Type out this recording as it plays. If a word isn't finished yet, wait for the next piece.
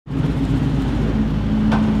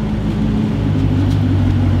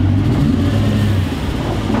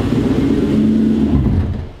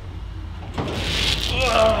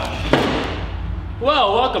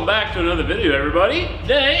everybody.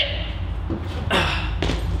 Today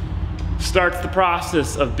starts the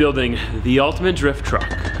process of building the ultimate drift truck,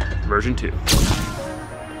 version 2.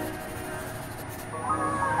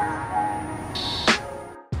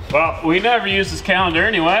 Well, we never use this calendar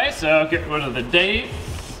anyway, so get rid of the date.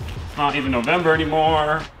 It's not even November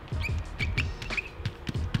anymore.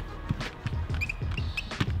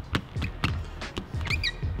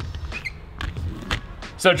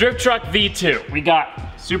 So Drift Truck V2, we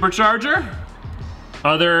got Supercharger,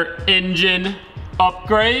 other engine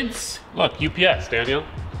upgrades. Look, UPS, Daniel.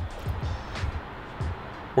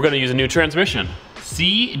 We're gonna use a new transmission,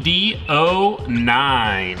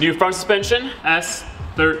 CD009. New front suspension,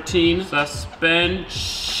 S13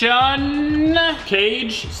 suspension,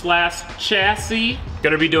 cage / chassis.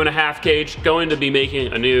 Gonna be doing a half cage, going to be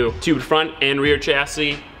making a new tubed front and rear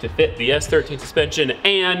chassis to fit the S13 suspension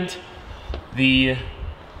and the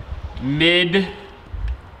mid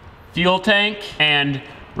fuel tank and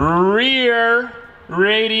rear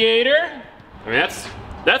radiator. I mean,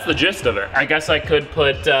 that's the gist of it. I guess I could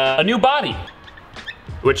put a new body,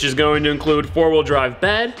 which is going to include 4-wheel drive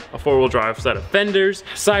bed, a 4-wheel drive set of fenders,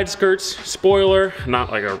 side skirts, spoiler, not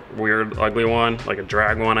like a weird ugly one, like a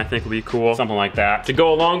drag one I think would be cool, something like that. To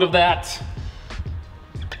go along with that,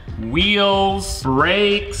 wheels,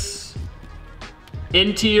 brakes,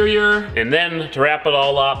 interior, and then to wrap it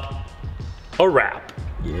all up, a wrap.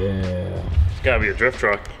 Yeah. It's gotta be a drift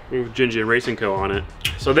truck with Gingium Racing Co. on it.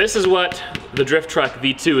 So this is what the Drift Truck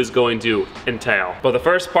V2 is going to entail. But the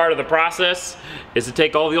first part of the process is to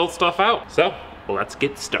take all the old stuff out. So let's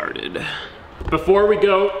get started. Before we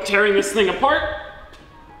go tearing this thing apart,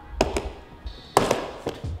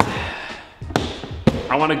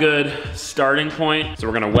 I want a good starting point. So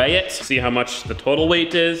we're gonna weigh it, see how much the total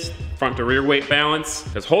weight is, front to rear weight balance,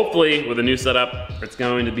 because hopefully with a new setup, it's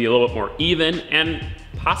going to be a little bit more even and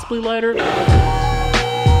possibly lighter.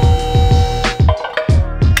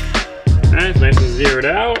 Alright, it's nice and zeroed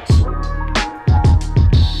out.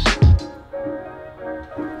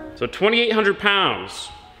 So 2,800 pounds.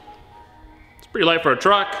 It's pretty light for a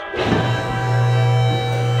truck.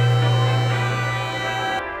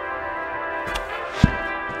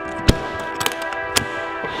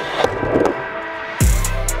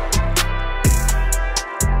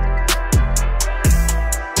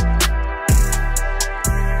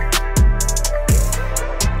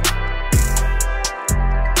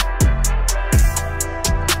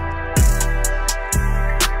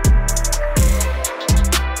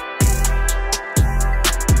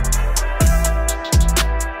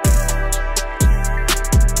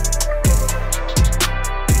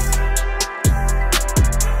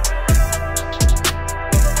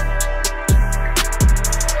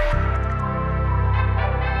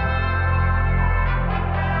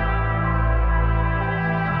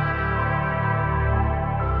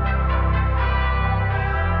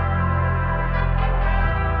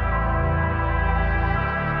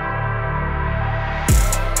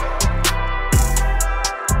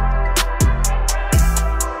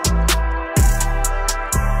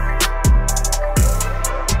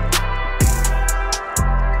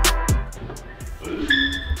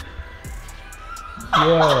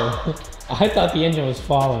 Yo, I thought the engine was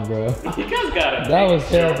falling, bro. You guys got it. That was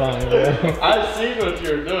terrifying, bro. I see what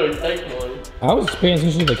you're doing, thankfully. I was paying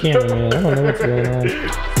attention to the camera, man. I don't know what's going on.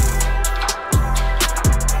 Jesus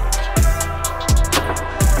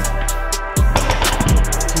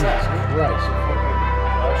Christ.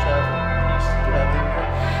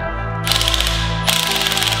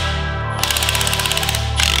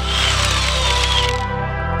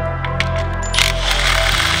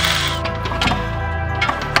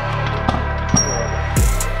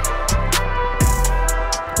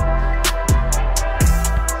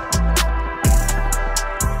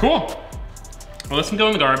 Cool. Well, this can go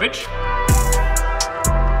in the garbage.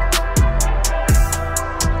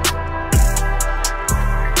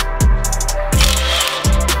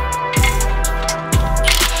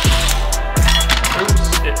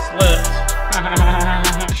 Oops, it slipped.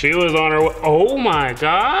 She was on her way. Oh my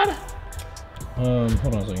God.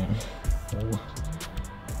 Hold on a second.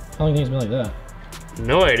 How long do you think it's been like that?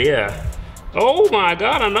 No idea. Oh my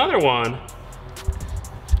God, another one.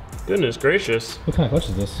 Goodness gracious. What kind of clutch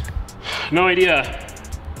is this? No idea.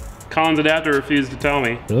 Colin's adapter refused to tell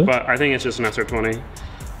me. Really? But I think it's just an SR20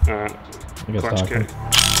 clutch kit.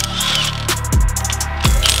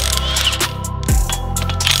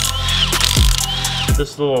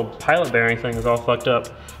 This little pilot bearing thing is all fucked up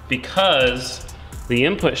because the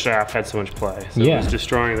input shaft had so much play. So it was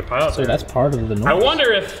destroying the pilot bearing. That's part of the noise. I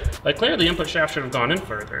wonder if, like, clearly the input shaft should have gone in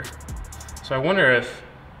further. So I wonder if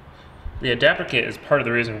the adapter kit is part of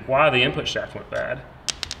the reason why the input shaft went bad.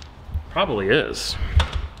 Probably is.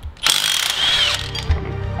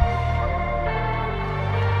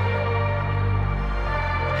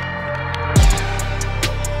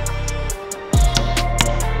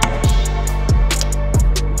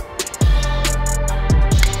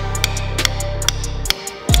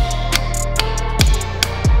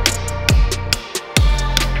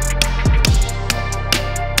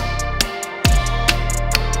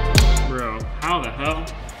 How the hell?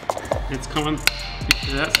 It's coming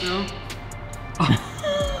to that still?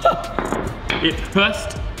 It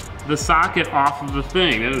pressed the socket off of the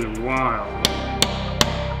thing. That is wild.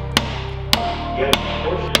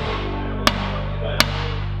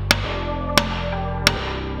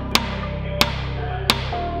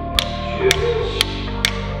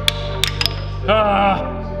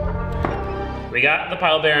 We got the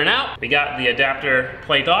pile bearing out, we got the adapter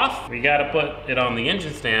plate off, we gotta put it on the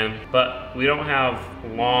engine stand, but we don't have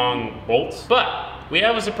long bolts. But we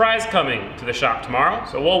have a surprise coming to the shop tomorrow,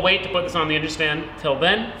 so we'll wait to put this on the engine stand. Till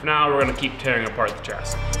then, for now, we're gonna keep tearing apart the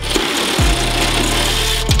chassis.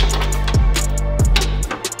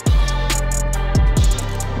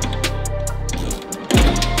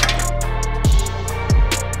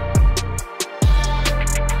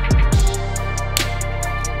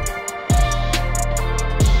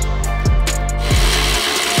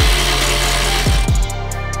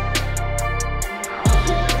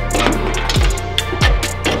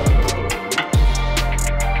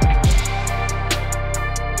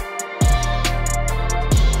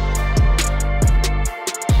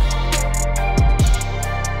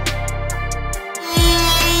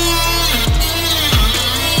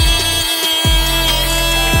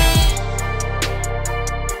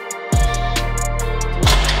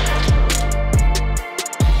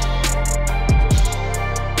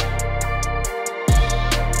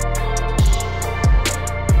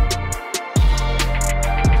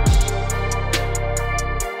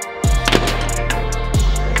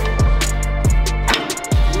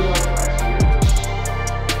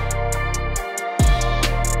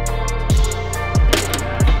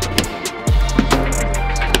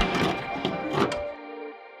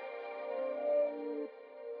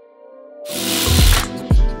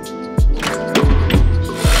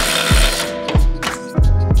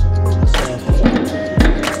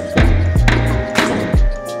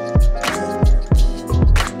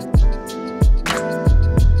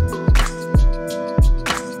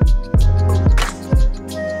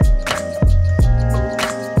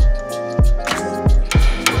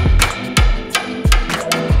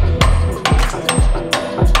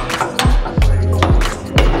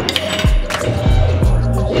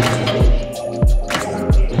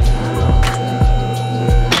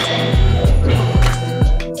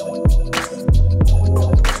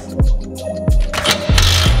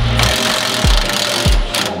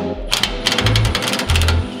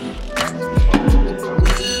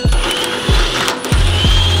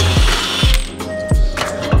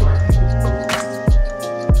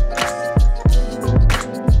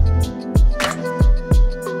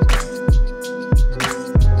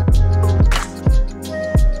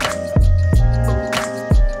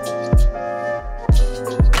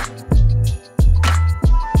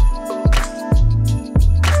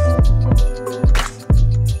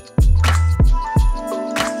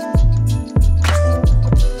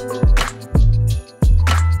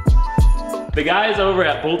 The guys over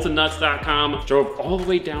at boltsandnuts.com drove all the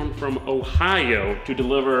way down from Ohio to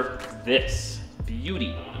deliver this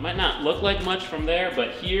beauty. It might not look like much from there,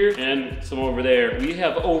 but here and some over there, we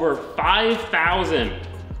have over 5,000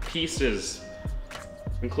 pieces,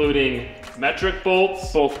 including metric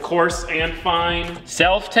bolts, both coarse and fine,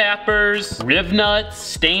 self-tappers, riv nuts,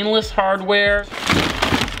 stainless hardware,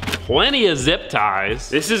 plenty of zip ties.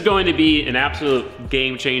 This is going to be an absolute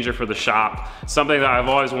game changer for the shop. Something that I've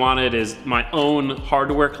always wanted is my own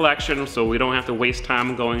hardware collection, so we don't have to waste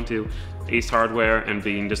time going to Ace Hardware and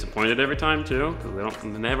being disappointed every time too, because they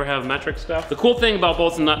never have metric stuff. The cool thing about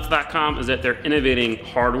boltsandnuts.com is that they're innovating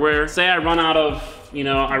hardware. Say I run out of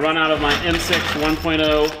my M6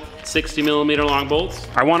 1.0 60mm long bolts.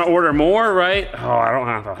 I want to order more, right? Oh, I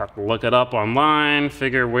don't have to look it up online,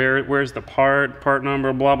 figure where's the part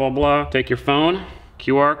number, blah, blah, blah. Take your phone,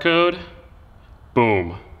 QR code,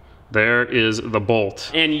 boom. There is the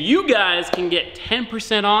bolt. And you guys can get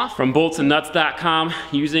 10% off from boltsandnuts.com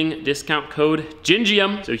using discount code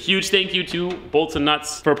Gingium. So huge thank you to Bolts and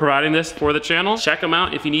Nuts for providing this for the channel. Check them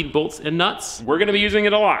out if you need bolts and nuts. We're gonna be using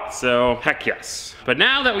it a lot, so heck yes. But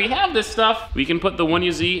now that we have this stuff, we can put the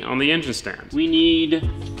 1UZ on the engine stand. We need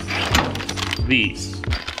these.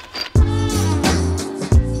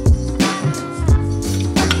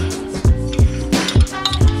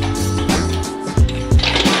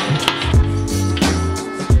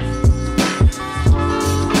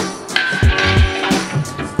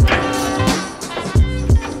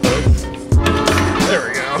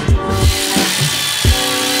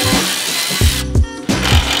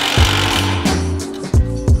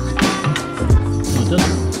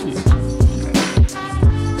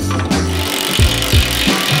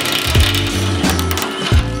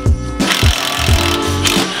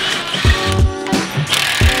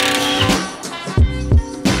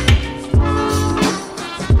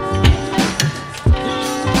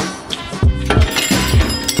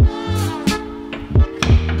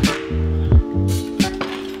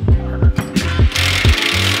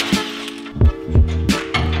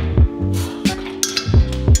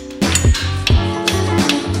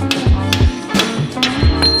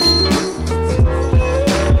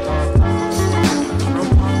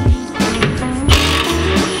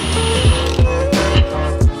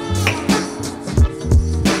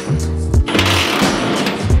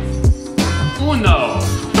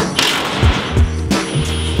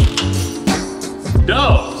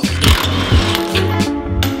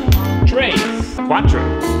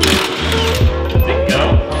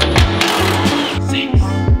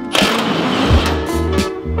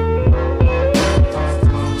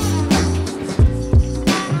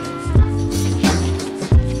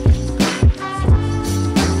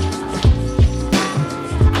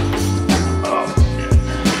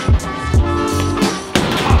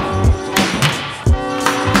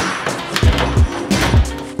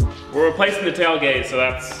 the tailgate, so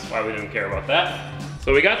that's why we didn't care about that.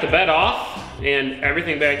 So we got the bed off, and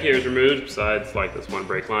everything back here is removed besides like this one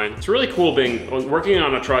brake line. It's really cool working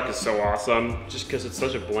on a truck is so awesome, just because it's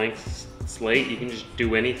such a blank slate, you can just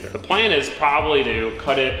do anything. The plan is probably to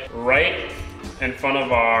cut it right in front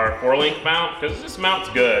of our 4-link mount, because this mount's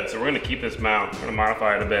good, so we're gonna keep this mount. We're gonna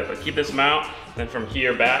modify it a bit, but keep this mount, then from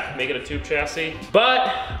here back, make it a tube chassis. But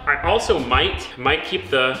I also might keep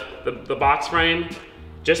the box frame,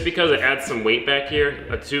 just because it adds some weight back here.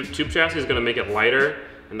 A tube chassis is gonna make it lighter,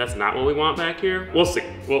 and that's not what we want back here. We'll see,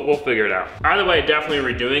 we'll figure it out. Either way,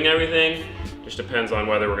 definitely redoing everything. Just depends on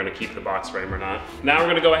whether we're gonna keep the box frame or not. Now we're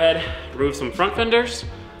gonna go ahead, remove some front fenders,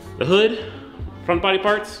 the hood, front body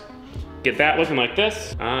parts, get that looking like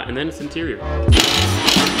this, and then its interior.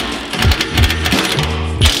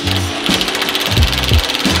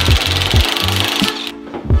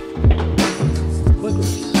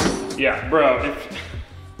 Yeah, bro,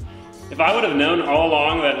 if I would have known all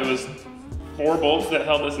along that it was 4 bolts that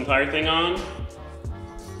held this entire thing on,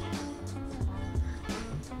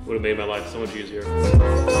 would have made my life so much easier.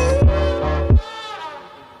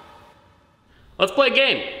 Let's play a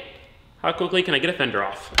game. How quickly can I get a fender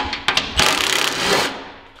off?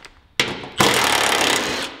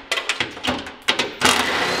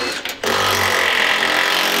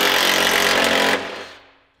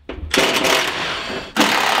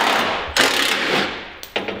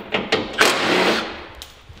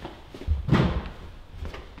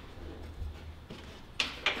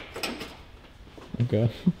 Okay.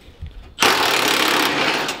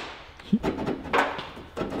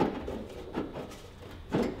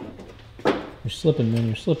 You're slipping, man,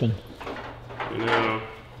 you're slipping. I know.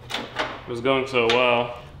 It was going so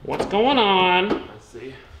well. What's going on? Let's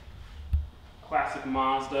see. Classic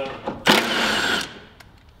Mazda.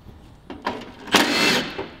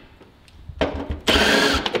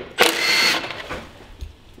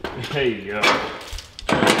 There you go.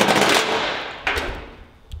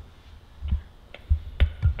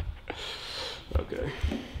 Okay.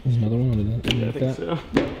 There's another one with that. Yeah, I think so.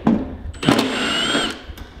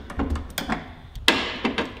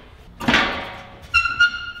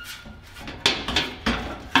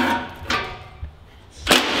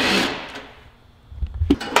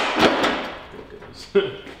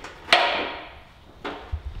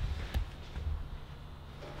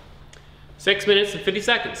 Six minutes and 50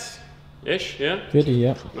 seconds. Ish, yeah? 50,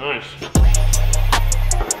 yeah. Nice.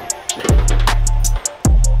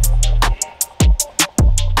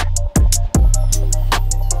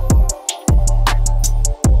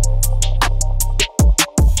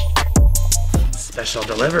 Special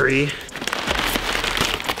delivery.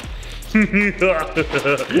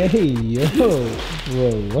 Hey, yo.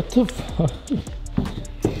 Whoa, what the fuck?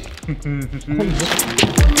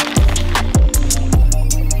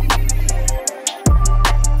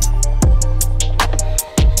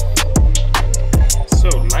 So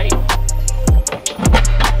light.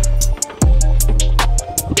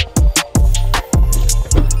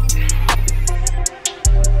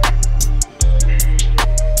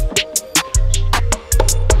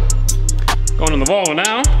 Going in the Volvo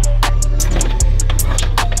now.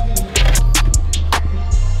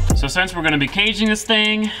 So since we're gonna be caging this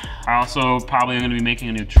thing, I also probably am gonna be making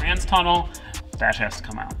a new trans tunnel. Dash has to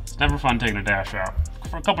come out. It's never fun taking a dash out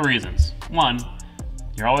for a couple reasons. One,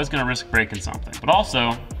 you're always gonna risk breaking something, but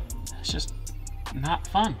also, it's just not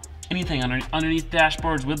fun. Anything underneath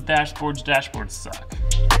dashboards, with dashboards suck.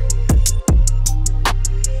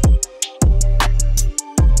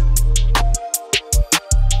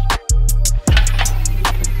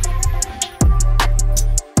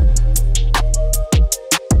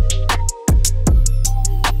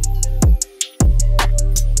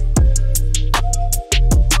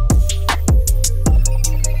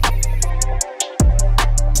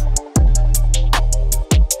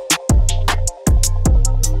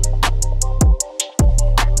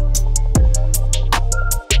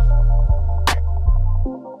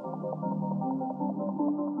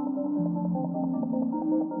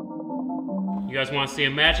 You guys want to see a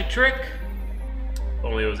magic trick? If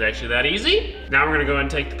only it was actually that easy. Now we're gonna go ahead and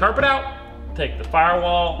take the carpet out, take the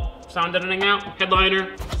firewall sound deadening out,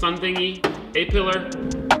 headliner, sun thingy, A-pillar.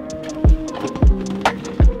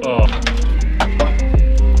 Oh.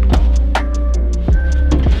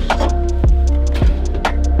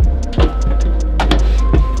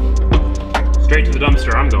 Straight to the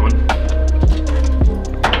dumpster I'm going.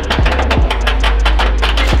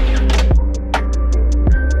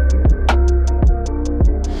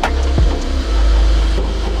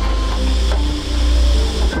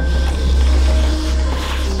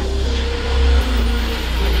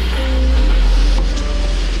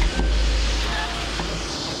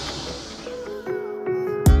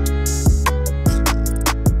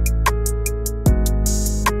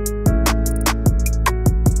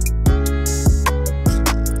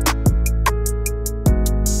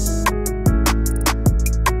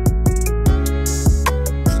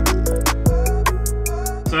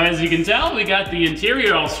 as you can tell, we got the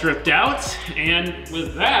interior all stripped out, and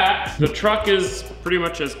with that, the truck is pretty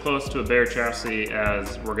much as close to a bare chassis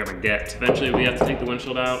as we're gonna get. Eventually we have to take the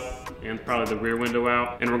windshield out and probably the rear window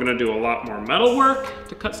out, and we're gonna do a lot more metal work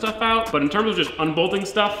to cut stuff out, but in terms of just unbolting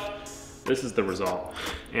stuff, this is the result.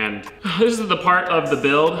 And this is the part of the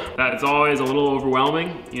build that is always a little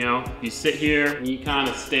overwhelming. You know, you sit here and you kind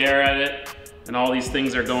of stare at it, and all these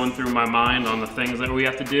things are going through my mind on the things that we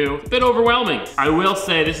have to do. It's a bit overwhelming. I will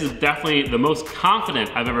say this is definitely the most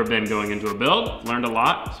confident I've ever been going into a build. Learned a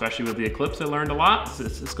lot, especially with the Eclipse, I learned a lot.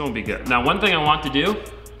 It's gonna be good. Now, one thing I want to do,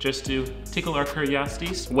 just to tickle our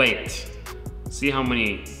curiosities, weigh it. See how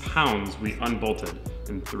many pounds we unbolted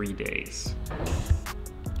in 3 days.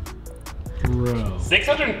 Bro.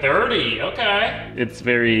 630, okay. It's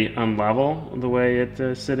very unlevel the way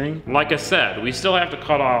it's sitting. Like I said, we still have to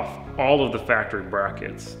cut off all of the factory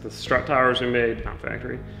brackets. The strut towers we made, not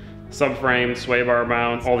factory. Subframe, sway bar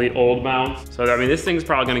mounts, all the old mounts. So I mean, this thing's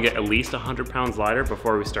probably gonna get at least 100 pounds lighter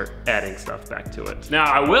before we start adding stuff back to it. Now,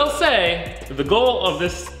 I will say, the goal of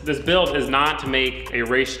this build is not to make a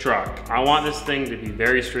race truck. I want this thing to be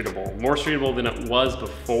very streetable, more streetable than it was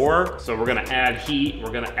before. So we're gonna add heat,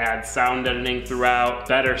 we're gonna add sound editing throughout,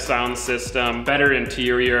 better sound system, better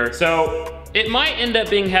interior. So it might end up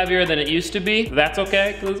being heavier than it used to be. That's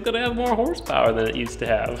okay, because it's gonna have more horsepower than it used to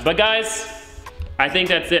have. But guys, I think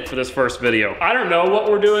that's it for this first video. I don't know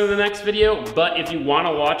what we're doing in the next video, but if you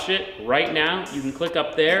wanna watch it right now, you can click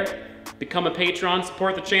up there, become a patron,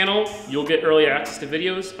 support the channel. You'll get early access to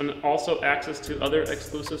videos and also access to other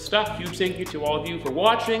exclusive stuff. Huge thank you to all of you for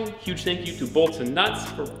watching. Huge thank you to Bolts and Nuts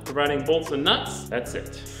for providing bolts and nuts. That's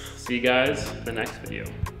it. See you guys in the next video.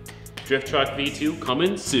 Drift Truck V2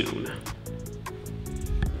 coming soon.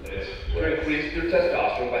 To increase your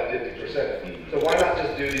testosterone by 50%. So why not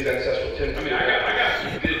just do these ancestral 10? I mean, I got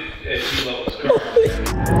some good G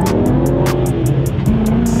levels.